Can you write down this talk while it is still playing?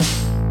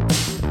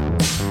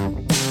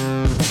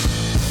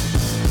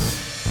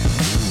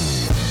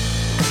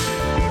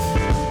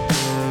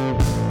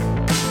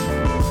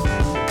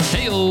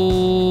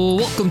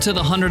to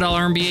the $100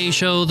 MBA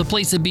Show, the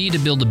place to be to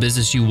build a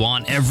business you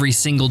want every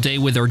single day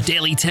with our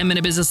daily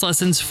 10-minute business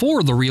lessons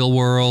for the real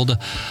world.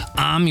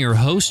 I'm your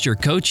host, your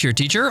coach, your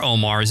teacher,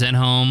 Omar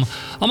Zenhom.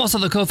 I'm also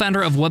the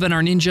co-founder of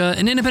Webinar Ninja,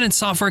 an independent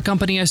software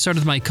company I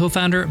started with my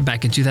co-founder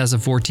back in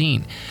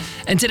 2014.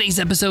 And today's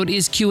episode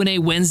is Q&A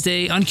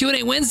Wednesday. On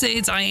Q&A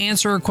Wednesdays, I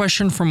answer a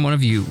question from one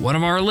of you, one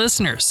of our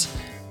listeners.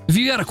 If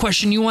you got a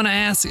question you want to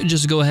ask,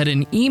 just go ahead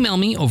and email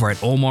me over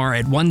at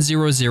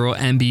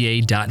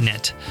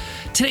omar@100mba.net.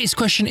 Today's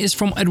question is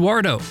from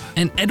Eduardo,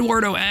 and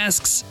Eduardo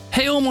asks,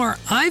 "Hey Omar,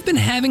 I've been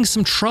having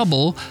some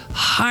trouble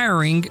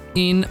hiring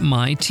in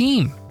my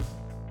team.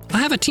 I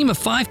have a team of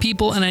 5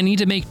 people and I need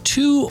to make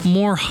 2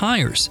 more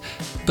hires.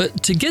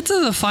 But to get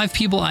to the 5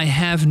 people I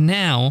have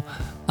now,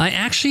 I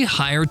actually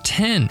hire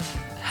 10.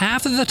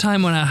 Half of the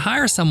time when I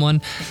hire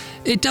someone,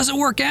 it doesn't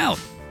work out.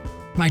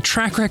 My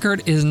track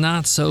record is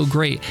not so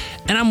great,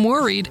 and I'm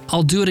worried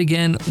I'll do it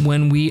again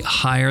when we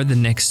hire the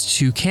next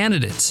 2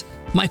 candidates.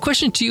 My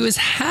question to you is,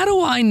 how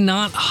do I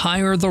not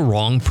hire the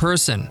wrong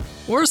person?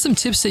 What are some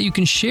tips that you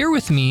can share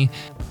with me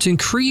to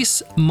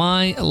increase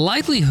my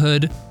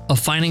likelihood of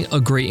finding a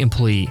great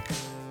employee?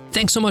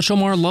 Thanks so much,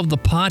 Omar. Love the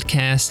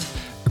podcast.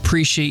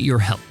 Appreciate your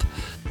help."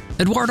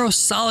 Eduardo,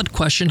 solid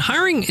question.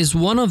 Hiring is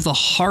one of the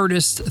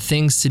hardest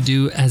things to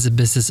do as a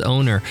business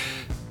owner.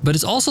 But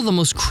it's also the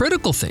most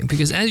critical thing,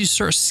 because as you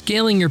start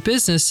scaling your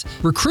business,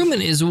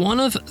 recruitment is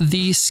one of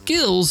the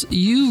skills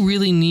you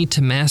really need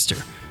to master.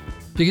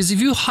 Because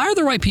if you hire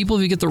the right people,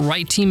 if you get the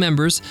right team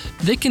members,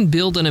 they can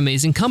build an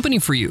amazing company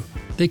for you.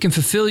 They can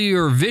fulfill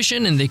your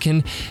vision and they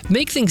can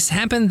make things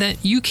happen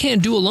that you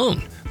can't do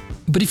alone.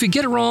 But if you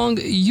get it wrong,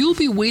 you'll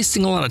be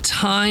wasting a lot of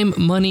time,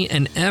 money,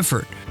 and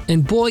effort.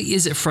 And boy,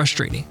 is it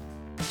frustrating.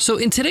 So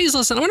in today's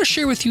lesson, I want to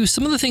share with you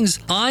some of the things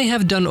I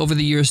have done over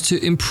the years to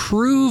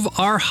improve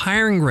our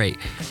hiring rate,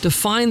 to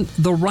find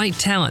the right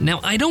talent.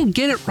 Now, I don't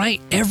get it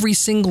right every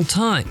single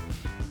time,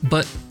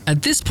 but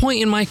at this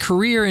point in my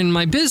career, in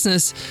my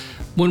business,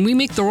 when we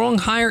make the wrong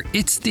hire,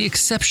 it's the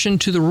exception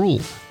to the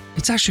rule.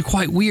 It's actually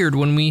quite weird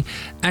when we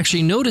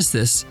actually notice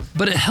this,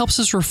 but it helps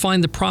us refine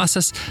the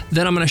process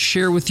that I'm going to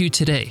share with you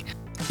today.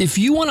 If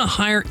you want to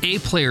hire A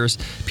players,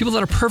 people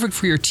that are perfect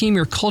for your team,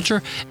 your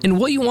culture, and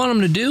what you want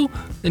them to do,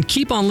 then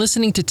keep on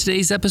listening to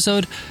today's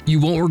episode. You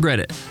won't regret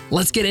it.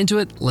 Let's get into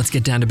it. Let's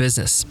get down to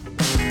business.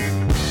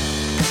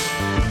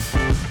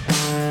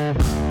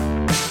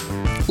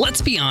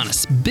 Let's be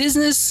honest,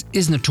 business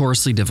is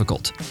notoriously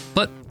difficult,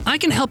 but I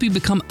can help you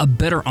become a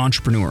better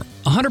entrepreneur,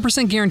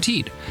 100%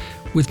 guaranteed,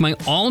 with my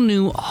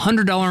all-new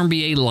 $100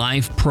 MBA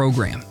live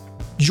program.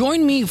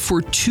 Join me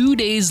for 2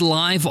 days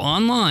live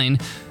online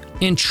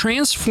and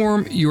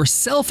transform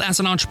yourself as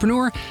an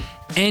entrepreneur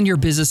and your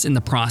business in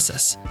the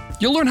process.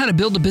 You'll learn how to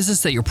build a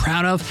business that you're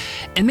proud of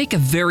and make a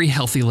very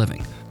healthy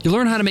living. You'll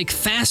learn how to make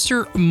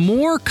faster,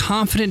 more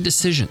confident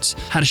decisions,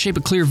 how to shape a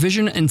clear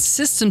vision and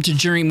system to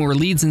generate more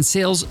leads and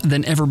sales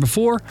than ever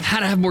before, how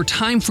to have more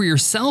time for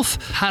yourself,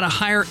 how to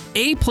hire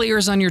A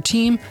players on your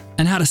team,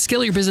 and how to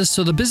scale your business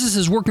so the business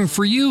is working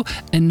for you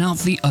and not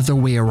the other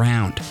way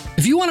around.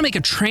 If you want to make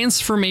a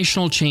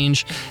transformational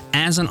change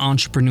as an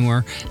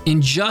entrepreneur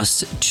in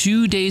just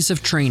 2 days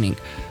of training,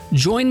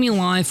 join me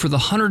live for the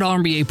 $100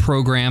 MBA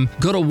program.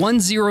 Go to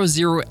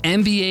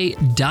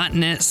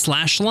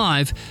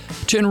 100mba.net/live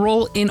to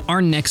enroll in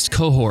our next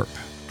cohort.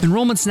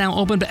 Enrollment's now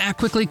open, but act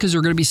quickly because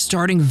we're going to be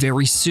starting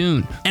very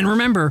soon. And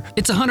remember,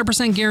 it's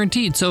 100%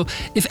 guaranteed. So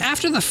if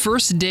after the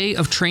first day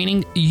of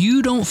training,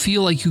 you don't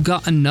feel like you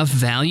got enough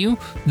value,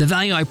 the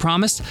value I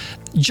promised,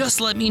 just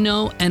let me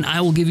know and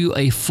I will give you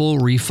a full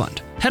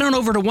refund. Head on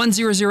over to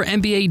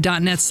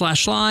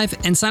 100mba.net/live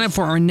and sign up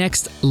for our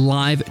next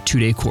live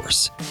 2-day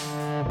course.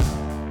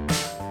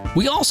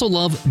 We also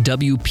love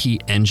WP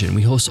Engine.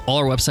 We host all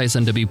our websites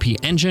on WP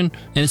Engine,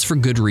 and it's for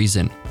good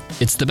reason.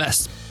 It's the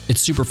best. It's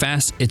super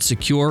fast, it's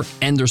secure,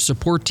 and their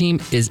support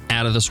team is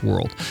out of this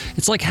world.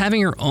 It's like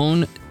having your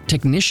own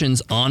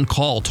technicians on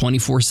call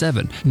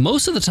 24/7.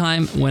 Most of the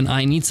time when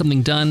I need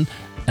something done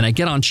and I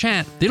get on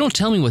chat, they don't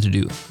tell me what to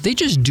do. They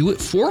just do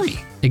it for me.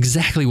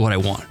 Exactly what I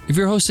want. If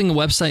you're hosting a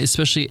website,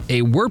 especially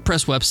a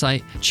WordPress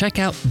website, check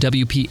out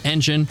WP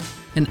Engine.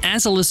 And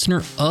as a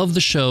listener of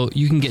the show,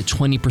 you can get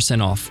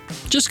 20% off.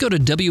 Just go to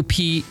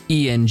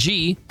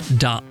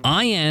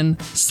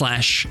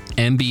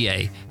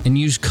wpeng.in/MBA and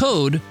use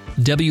code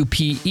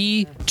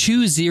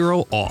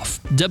WPE20OFF.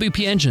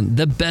 WP Engine,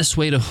 the best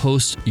way to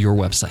host your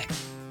website.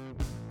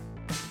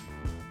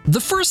 The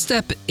first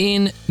step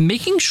in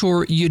making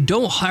sure you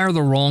don't hire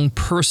the wrong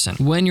person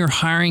when you're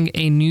hiring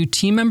a new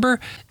team member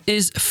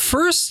is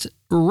first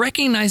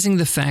recognizing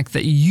the fact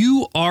that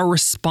you are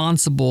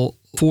responsible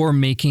for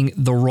making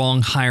the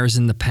wrong hires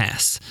in the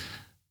past.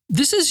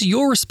 This is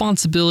your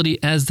responsibility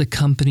as the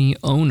company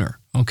owner,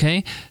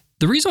 okay?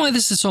 The reason why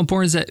this is so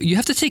important is that you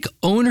have to take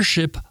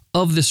ownership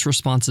of this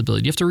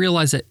responsibility. You have to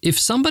realize that if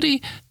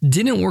somebody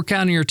didn't work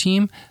out on your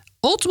team,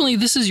 ultimately,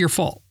 this is your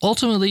fault.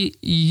 Ultimately,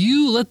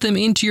 you let them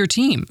into your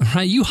team,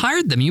 right? You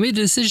hired them. You made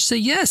a decision to say,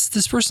 yes,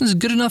 this person is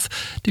good enough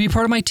to be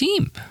part of my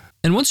team.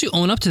 And once you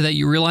own up to that,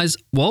 you realize,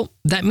 well,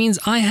 that means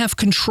I have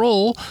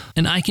control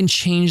and I can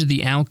change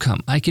the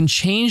outcome. I can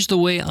change the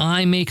way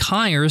I make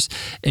hires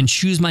and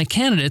choose my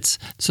candidates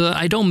so that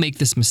I don't make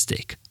this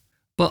mistake.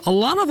 But a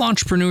lot of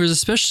entrepreneurs,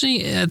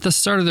 especially at the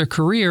start of their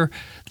career,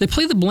 they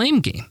play the blame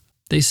game.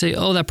 They say,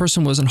 oh, that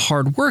person wasn't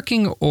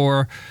hardworking,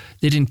 or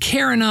they didn't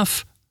care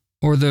enough,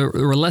 or they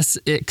were less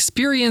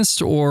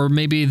experienced, or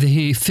maybe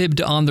they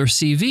fibbed on their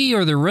CV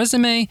or their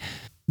resume.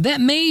 That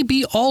may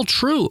be all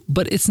true,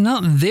 but it's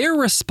not their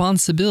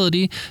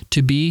responsibility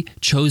to be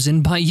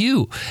chosen by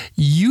you.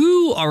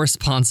 You are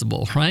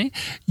responsible, right?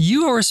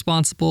 You are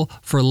responsible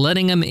for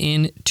letting them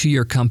in to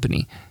your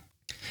company.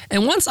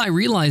 And once I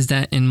realized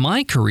that in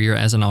my career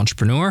as an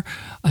entrepreneur,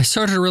 I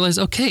started to realize,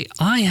 okay,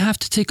 I have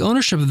to take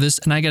ownership of this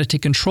and I got to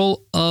take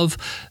control of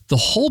the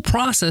whole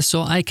process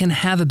so I can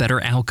have a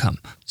better outcome.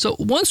 So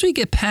once we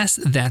get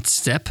past that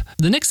step,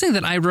 the next thing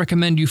that I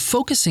recommend you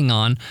focusing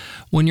on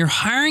when you're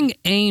hiring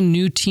a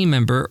new team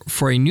member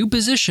for a new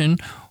position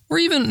or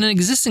even an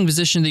existing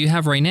position that you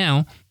have right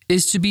now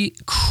is to be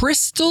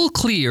crystal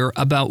clear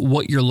about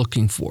what you're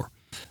looking for.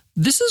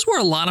 This is where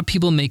a lot of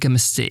people make a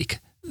mistake.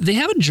 They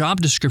have a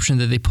job description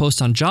that they post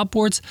on job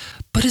boards,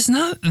 but it's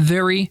not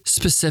very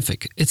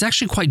specific. It's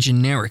actually quite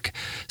generic.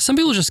 Some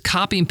people just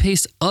copy and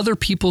paste other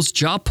people's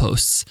job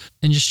posts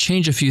and just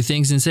change a few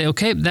things and say,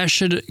 okay, that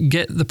should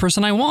get the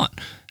person I want.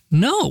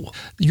 No,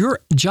 your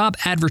job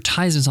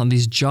advertisements on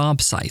these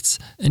job sites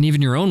and even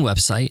your own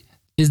website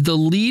is the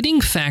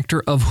leading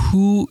factor of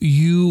who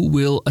you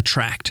will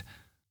attract.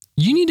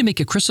 You need to make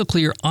it crystal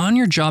clear on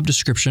your job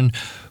description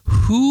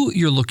who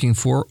you're looking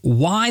for,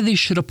 why they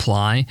should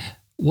apply,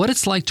 what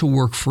it's like to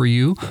work for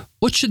you,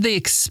 what should they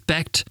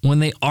expect when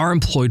they are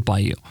employed by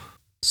you.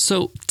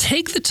 So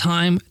take the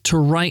time to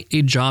write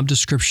a job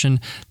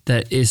description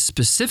that is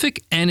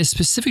specific and is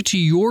specific to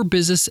your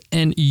business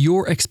and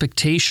your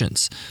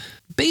expectations.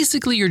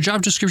 Basically, your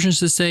job description is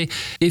to say,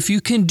 if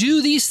you can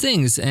do these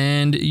things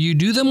and you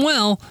do them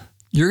well,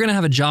 you're going to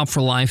have a job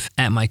for life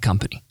at my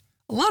company.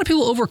 A lot of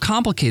people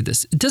overcomplicate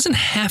this. It doesn't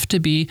have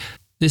to be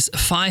this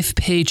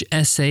 5-page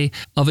essay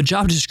of a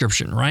job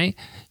description, right?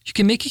 You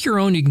can make it your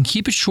own. You can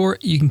keep it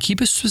short. You can keep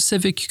it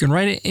specific. You can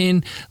write it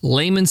in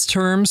layman's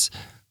terms.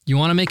 You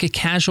want to make it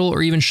casual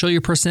or even show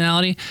your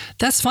personality?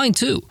 That's fine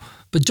too.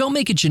 But don't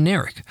make it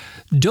generic.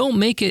 Don't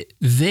make it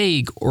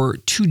vague or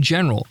too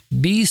general.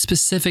 Be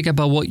specific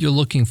about what you're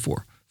looking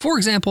for. For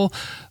example,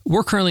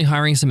 we're currently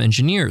hiring some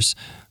engineers.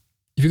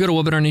 If you go to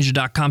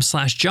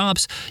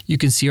webinarninja.com/jobs, you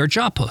can see our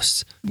job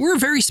posts. We're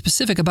very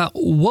specific about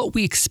what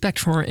we expect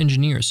from our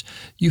engineers.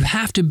 You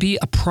have to be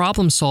a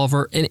problem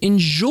solver and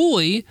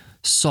enjoy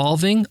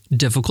solving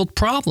difficult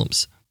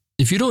problems.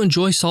 If you don't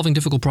enjoy solving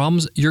difficult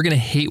problems, you're going to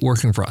hate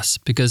working for us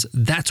because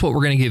that's what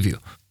we're going to give you.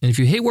 And if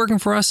you hate working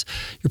for us,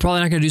 you're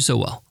probably not going to do so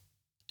well.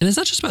 And it's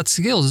not just about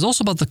skills, it's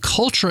also about the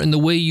culture and the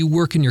way you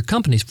work in your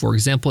companies. For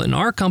example, in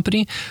our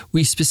company,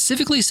 we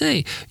specifically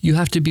say you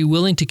have to be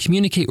willing to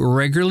communicate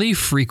regularly,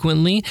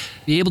 frequently,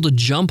 be able to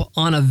jump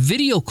on a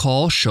video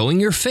call showing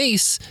your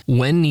face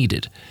when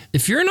needed.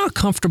 If you're not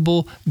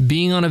comfortable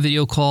being on a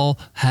video call,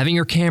 having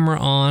your camera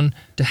on,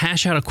 to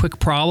hash out a quick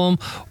problem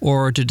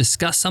or to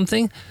discuss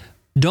something,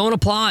 don't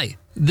apply.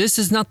 This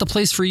is not the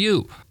place for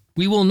you.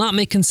 We will not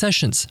make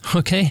concessions,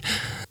 okay?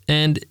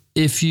 And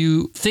if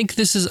you think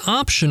this is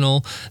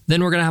optional,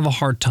 then we're going to have a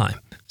hard time.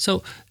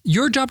 So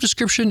your job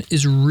description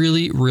is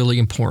really, really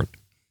important.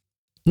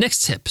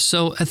 Next tip.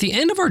 So at the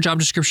end of our job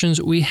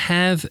descriptions, we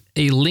have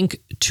a link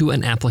to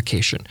an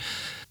application.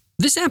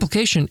 This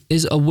application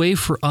is a way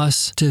for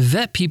us to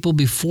vet people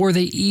before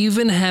they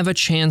even have a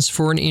chance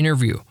for an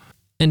interview.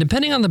 And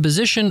depending on the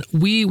position,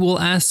 we will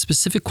ask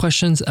specific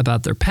questions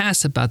about their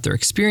past, about their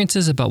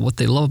experiences, about what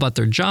they love about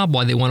their job,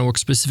 why they want to work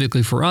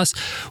specifically for us.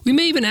 We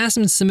may even ask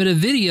them to submit a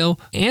video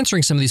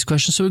answering some of these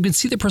questions so we can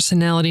see their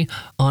personality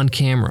on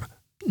camera.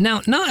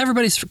 Now, not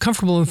everybody's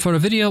comfortable in front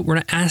of video. We're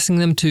not asking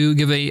them to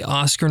give an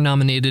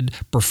Oscar-nominated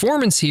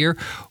performance here.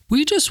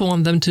 We just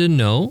want them to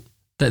know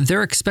that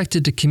they're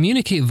expected to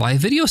communicate via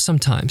video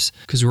sometimes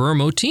because we're a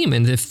remote team.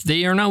 And if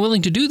they are not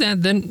willing to do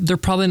that, then they're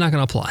probably not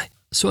going to apply.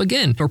 So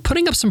again, we're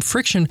putting up some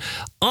friction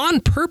on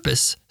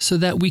purpose so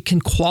that we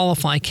can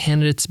qualify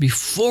candidates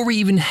before we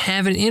even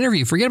have an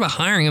interview. Forget about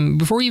hiring them,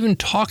 before we even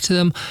talk to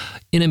them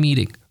in a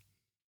meeting.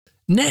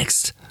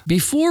 Next,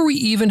 before we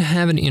even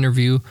have an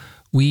interview,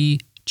 we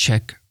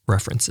check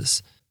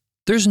references.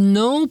 There's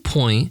no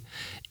point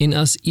in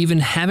us even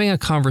having a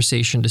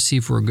conversation to see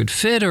if we're a good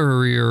fit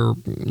or you're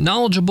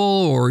knowledgeable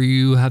or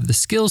you have the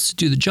skills to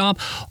do the job.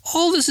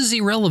 All this is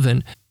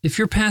irrelevant if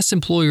your past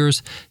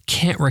employers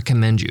can't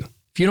recommend you.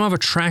 If you don't have a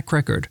track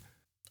record,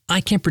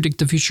 I can't predict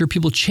the future.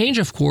 People change,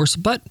 of course,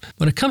 but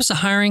when it comes to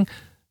hiring,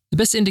 the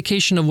best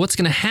indication of what's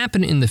going to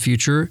happen in the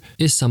future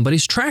is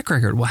somebody's track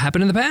record. What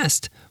happened in the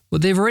past?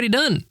 What they've already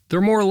done.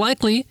 They're more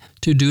likely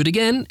to do it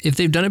again if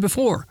they've done it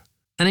before.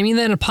 And I mean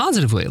that in a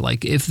positive way.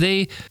 Like if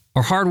they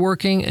are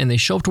hardworking and they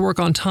show up to work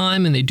on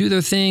time and they do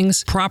their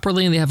things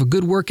properly and they have a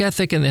good work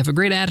ethic and they have a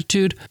great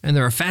attitude and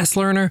they're a fast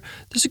learner,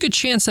 there's a good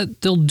chance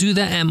that they'll do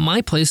that at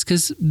my place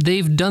because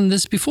they've done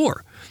this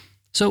before.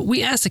 So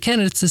we asked the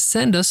candidates to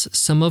send us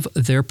some of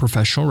their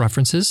professional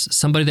references,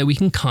 somebody that we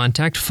can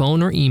contact,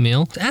 phone or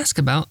email, to ask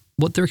about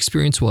what their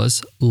experience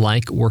was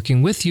like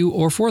working with you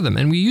or for them.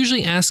 And we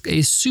usually ask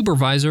a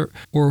supervisor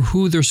or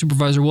who their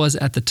supervisor was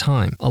at the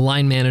time, a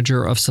line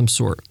manager of some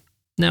sort.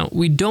 Now,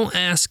 we don't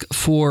ask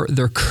for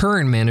their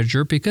current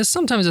manager because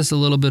sometimes that's a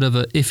little bit of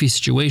an iffy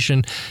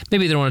situation.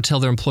 Maybe they don't want to tell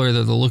their employer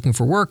that they're looking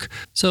for work.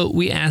 So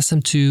we ask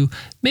them to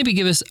maybe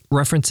give us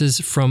references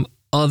from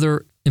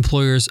other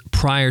employers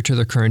prior to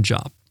their current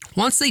job.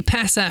 Once they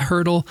pass that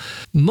hurdle,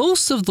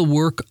 most of the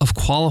work of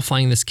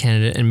qualifying this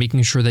candidate and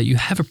making sure that you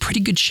have a pretty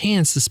good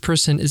chance this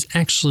person is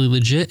actually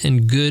legit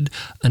and good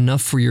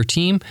enough for your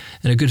team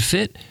and a good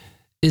fit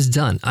is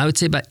done. I would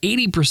say about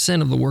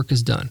 80% of the work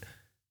is done.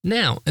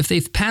 Now, if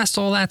they've passed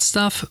all that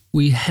stuff,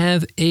 we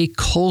have a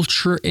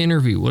culture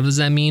interview. What does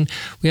that mean?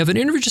 We have an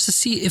interview just to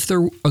see if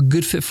they're a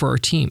good fit for our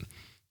team.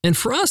 And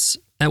for us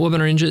at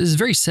Webinar Ninja, it's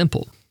very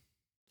simple.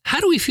 How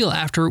do we feel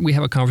after we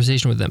have a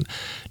conversation with them?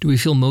 Do we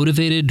feel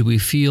motivated? Do we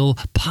feel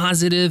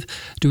positive?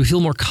 Do we feel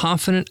more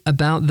confident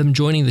about them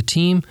joining the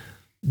team?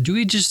 Do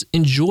we just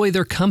enjoy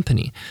their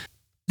company?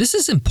 This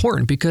is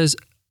important because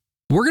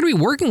we're going to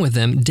be working with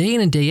them day in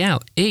and day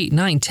out, 8,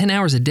 9, 10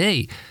 hours a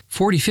day,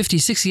 40, 50,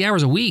 60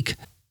 hours a week.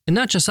 And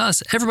not just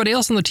us, everybody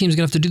else on the team is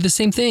going to have to do the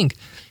same thing.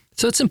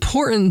 So it's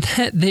important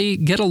that they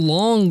get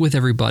along with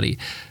everybody,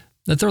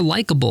 that they're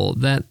likable,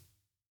 that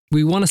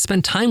we want to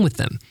spend time with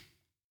them,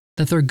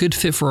 that they're a good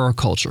fit for our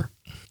culture.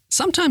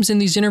 Sometimes in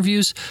these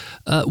interviews,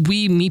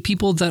 we meet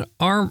people that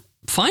are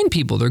fine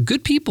people. They're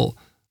good people,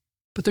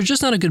 but they're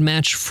just not a good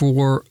match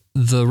for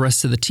the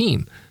rest of the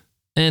team.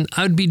 And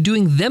I would be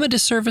doing them a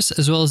disservice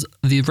as well as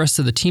the rest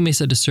of the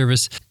teammates a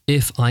disservice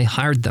if I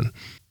hired them.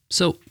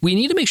 So we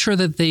need to make sure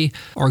that they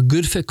are a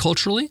good fit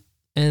culturally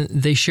and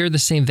they share the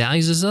same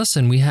values as us.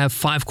 And we have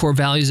 5 core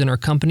values in our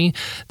company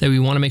that we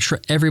want to make sure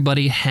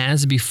everybody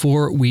has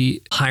before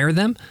we hire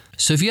them.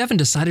 So if you haven't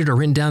decided or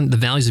written down the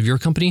values of your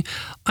company,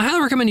 I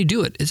highly recommend you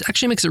do it. It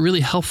actually makes it really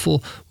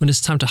helpful when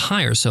it's time to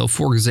hire. So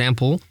for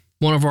example,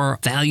 one of our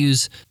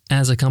values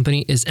as a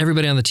company is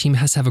everybody on the team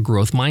has to have a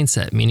growth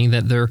mindset, meaning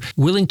that they're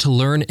willing to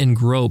learn and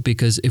grow,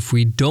 because if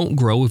we don't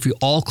grow, if we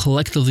all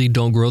collectively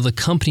don't grow, the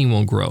company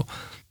won't grow.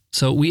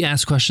 So we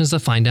ask questions to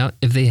find out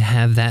if they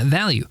have that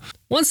value.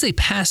 Once they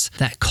pass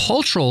that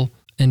cultural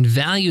and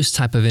values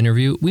type of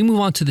interview, we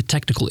move on to the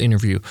technical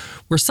interview,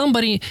 where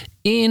somebody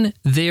in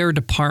their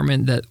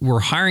department that we're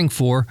hiring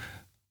for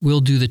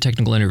will do the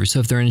technical interview. So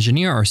if they're an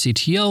engineer, our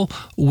CTO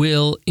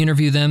will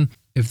interview them.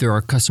 If they're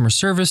a customer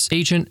service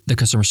agent, the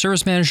customer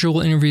service manager will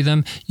interview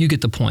them. You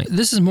get the point.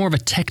 This is more of a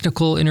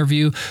technical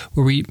interview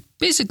where we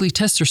basically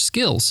test their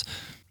skills.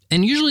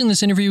 And usually in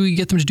this interview, we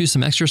get them to do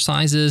some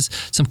exercises,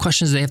 some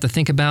questions they have to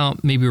think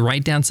about, maybe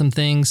write down some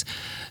things,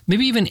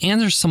 maybe even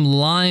answer some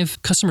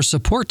live customer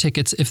support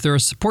tickets if they're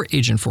a support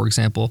agent, for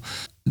example.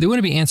 They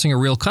wouldn't be answering a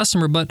real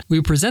customer, but we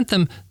present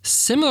them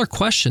similar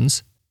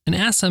questions and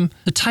ask them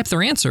to type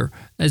their answer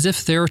as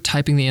if they're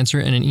typing the answer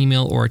in an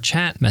email or a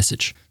chat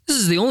message. This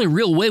is the only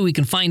real way we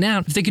can find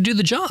out if they could do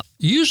the job.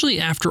 Usually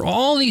after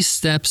all these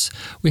steps,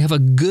 we have a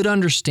good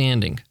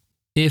understanding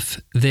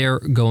if they're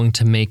going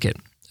to make it,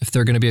 if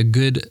they're going to be a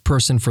good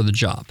person for the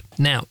job.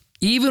 Now,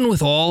 even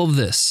with all of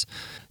this,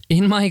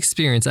 in my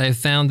experience, I have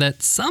found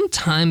that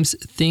sometimes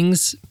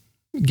things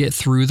get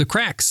through the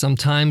cracks.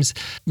 Sometimes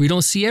we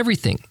don't see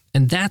everything.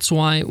 And that's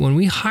why when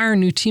we hire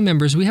new team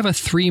members, we have a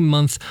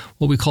 3-month,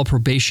 what we call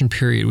probation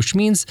period, which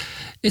means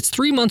it's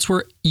 3 months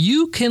where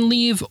you can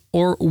leave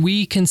or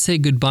we can say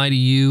goodbye to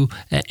you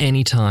at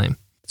any time.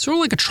 It's sort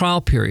of like a trial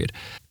period.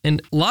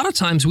 And a lot of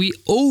times we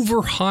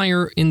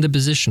overhire in the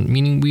position,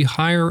 meaning we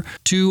hire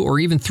 2 or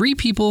even 3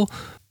 people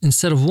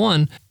instead of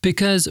 1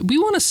 because we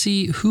want to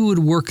see who would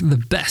work the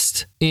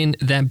best in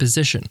that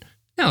position.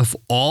 Now, if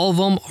all of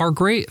them are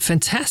great,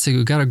 fantastic.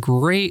 We've got a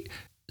great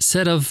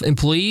set of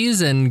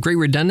employees and great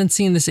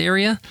redundancy in this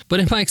area. But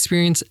in my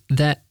experience,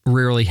 that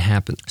rarely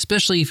happens,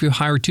 especially if you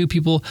hire 2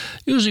 people.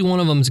 Usually one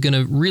of them is going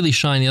to really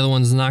shine. The other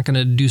one's not going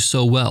to do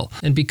so well.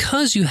 And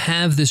because you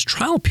have this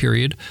trial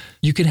period,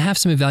 you can have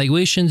some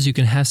evaluations, you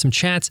can have some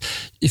chats.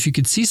 If you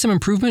could see some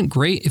improvement,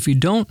 great. If you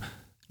don't,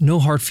 no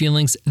hard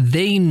feelings.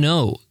 They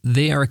know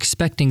they are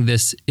expecting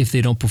this if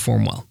they don't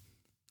perform well.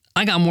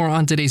 I got more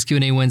on today's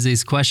Q&A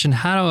Wednesday's question.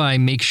 How do I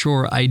make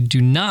sure I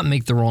do not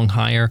make the wrong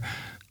hire?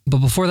 But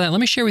before that,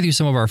 let me share with you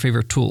some of our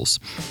favorite tools.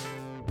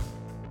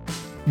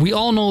 We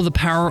all know the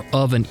power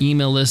of an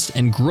email list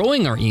and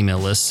growing our email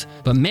list,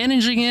 but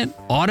managing it,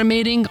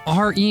 automating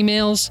our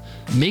emails,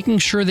 making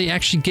sure they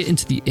actually get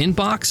into the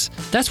inbox,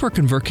 that's where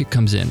ConvertKit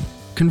comes in.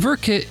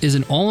 ConvertKit is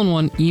an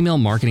all-in-one email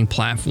marketing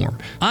platform.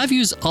 I've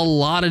used a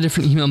lot of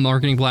different email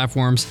marketing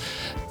platforms,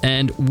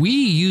 and we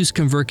use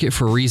ConvertKit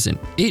for a reason.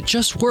 It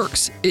just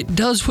works. It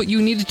does what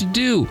you need it to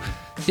do.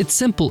 It's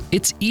simple,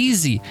 it's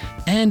easy,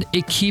 and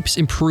it keeps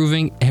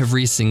improving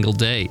every single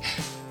day.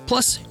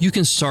 Plus, you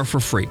can start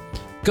for free.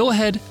 Go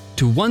ahead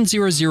to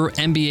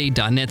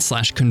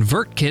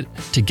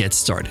 100mba.net/ConvertKit to get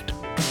started.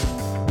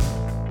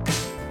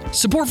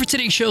 Support for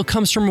today's show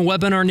comes from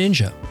Webinar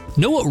Ninja.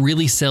 Know what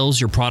really sells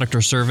your product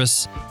or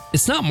service?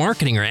 It's not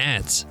marketing or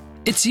ads.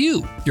 It's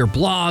you, your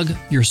blog,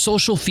 your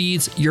social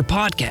feeds, your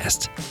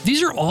podcast.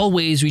 These are all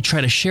ways we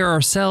try to share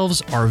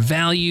ourselves, our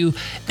value,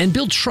 and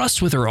build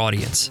trust with our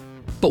audience.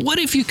 But what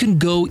if you can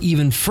go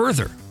even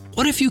further?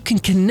 What if you can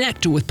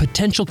connect with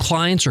potential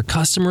clients or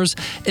customers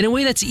in a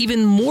way that's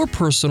even more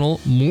personal,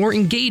 more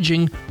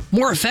engaging,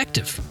 more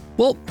effective?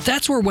 Well,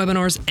 that's where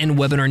webinars and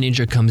Webinar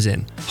Ninja comes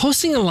in.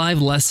 Hosting a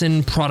live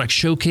lesson, product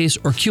showcase,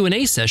 or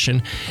Q&A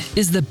session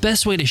is the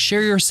best way to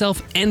share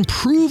yourself and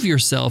prove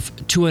yourself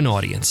to an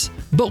audience.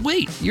 But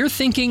wait, you're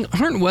thinking,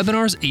 aren't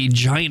webinars a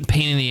giant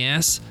pain in the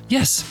ass?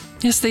 Yes,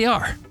 they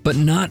are, but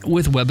not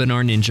with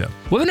Webinar Ninja.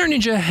 Webinar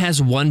Ninja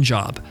has one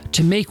job: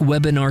 to make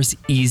webinars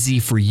easy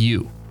for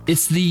you.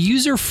 It's the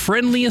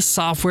user-friendliest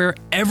software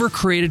ever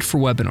created for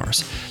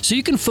webinars, so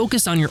you can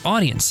focus on your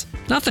audience,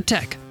 not the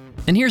tech.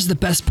 And here's the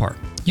best part.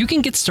 You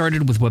can get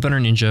started with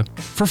Webinar Ninja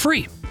for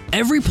free.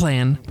 Every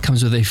plan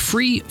comes with a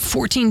free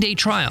 14-day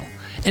trial.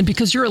 And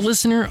because you're a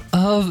listener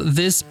of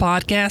this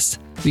podcast,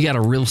 we got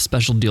a real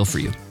special deal for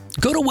you.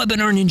 Go to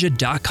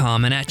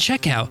webinarninja.com and at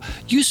checkout,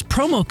 use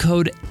promo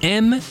code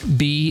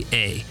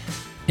MBA.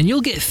 And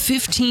you'll get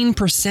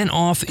 15%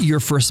 off your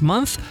first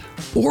month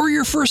or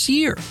your first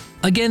year.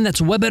 Again,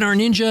 that's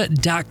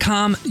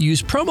webinarninja.com.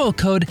 Use promo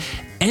code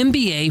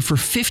MBA for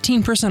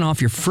 15%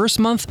 off your first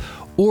month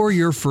or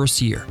your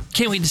first year.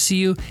 Can't wait to see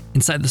you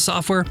inside the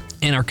software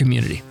and our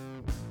community.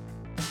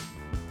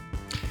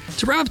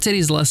 To wrap up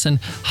today's lesson,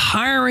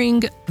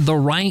 hiring the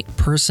right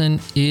person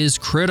is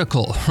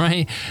critical,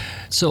 right?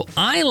 So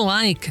I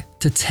like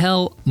to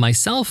tell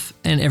myself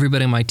and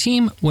everybody on my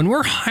team, when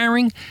we're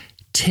hiring,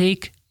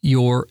 take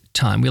your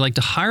time. We like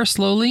to hire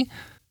slowly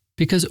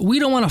because we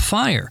don't want to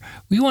fire.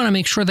 We want to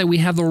make sure that we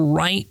have the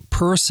right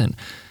person.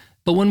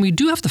 But when we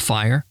do have to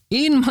fire,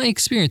 in my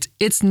experience,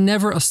 it's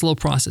never a slow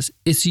process.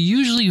 It's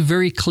usually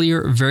very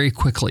clear very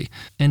quickly.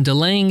 And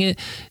delaying it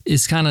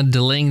is kind of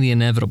delaying the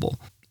inevitable.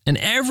 And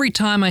every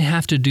time I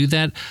have to do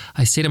that,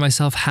 I say to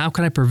myself, how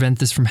can I prevent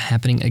this from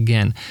happening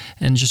again?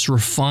 And just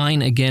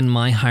refine again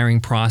my hiring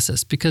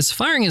process, because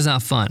firing is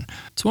not fun.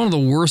 It's one of the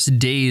worst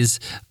days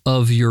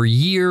of your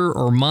year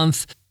or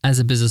month as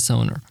a business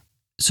owner.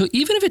 So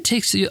even if it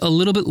takes you a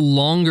little bit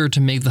longer to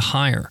make the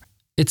hire,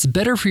 it's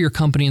better for your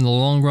company in the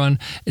long run.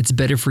 It's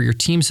better for your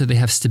team so they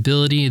have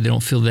stability. They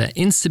don't feel that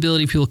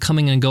instability, people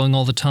coming and going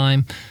all the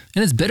time.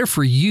 And it's better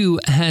for you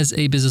as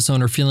a business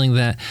owner feeling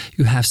that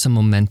you have some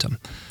momentum.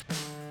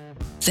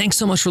 Thanks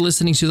so much for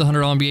listening to the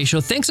 $100 MBA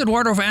Show. Thanks,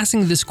 Eduardo, for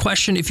asking this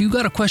question. If you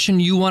got a question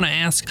you want to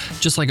ask,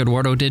 just like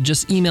Eduardo did,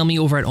 just email me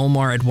over at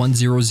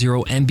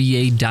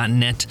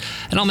omar@100mba.net,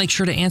 and I'll make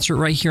sure to answer it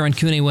right here on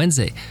Q&A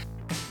Wednesday.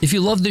 If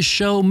you love this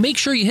show, make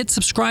sure you hit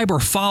subscribe or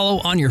follow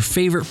on your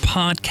favorite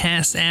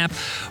podcast app.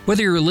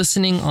 Whether you're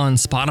listening on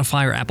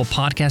Spotify or Apple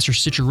Podcasts or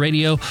Stitcher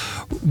Radio,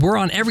 we're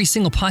on every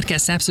single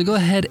podcast app, so go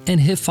ahead and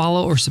hit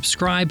follow or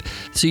subscribe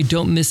so you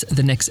don't miss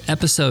the next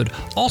episode.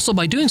 Also,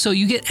 by doing so,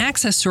 you get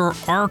access to our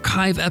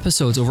archive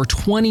episodes, over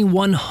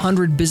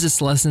 2,100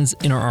 business lessons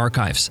in our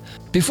archives.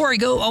 Before I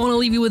go, I want to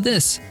leave you with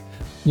this.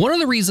 One of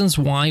the reasons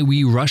why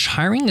we rush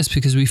hiring is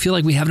because we feel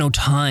like we have no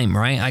time,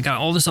 right? I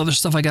got all this other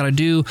stuff I got to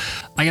do.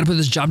 I got to put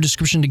this job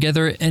description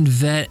together and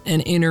vet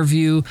and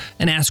interview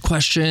and ask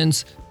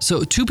questions.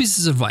 So 2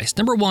 pieces of advice.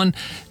 Number 1,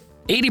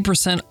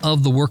 80%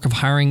 of the work of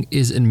hiring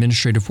is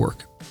administrative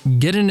work.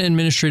 Get an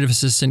administrative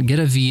assistant, get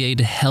a VA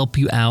to help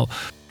you out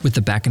with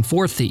the back and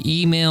forth, the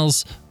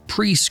emails,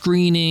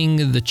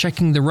 pre-screening, the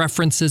checking the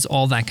references,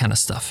 all that kind of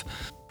stuff.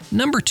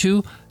 Number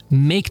 2,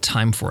 make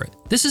time for it.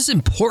 This is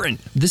important.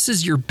 This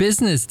is your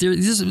business.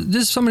 This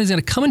is somebody who's going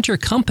to come into your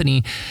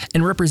company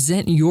and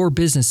represent your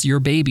business, your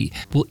baby,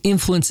 will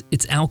influence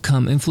its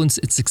outcome, influence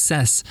its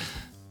success.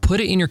 Put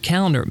it in your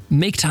calendar.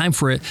 Make time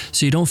for it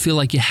so you don't feel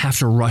like you have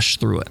to rush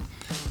through it.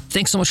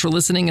 Thanks so much for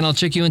listening, and I'll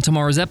check you in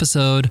tomorrow's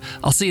episode.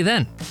 I'll see you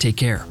then. Take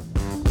care.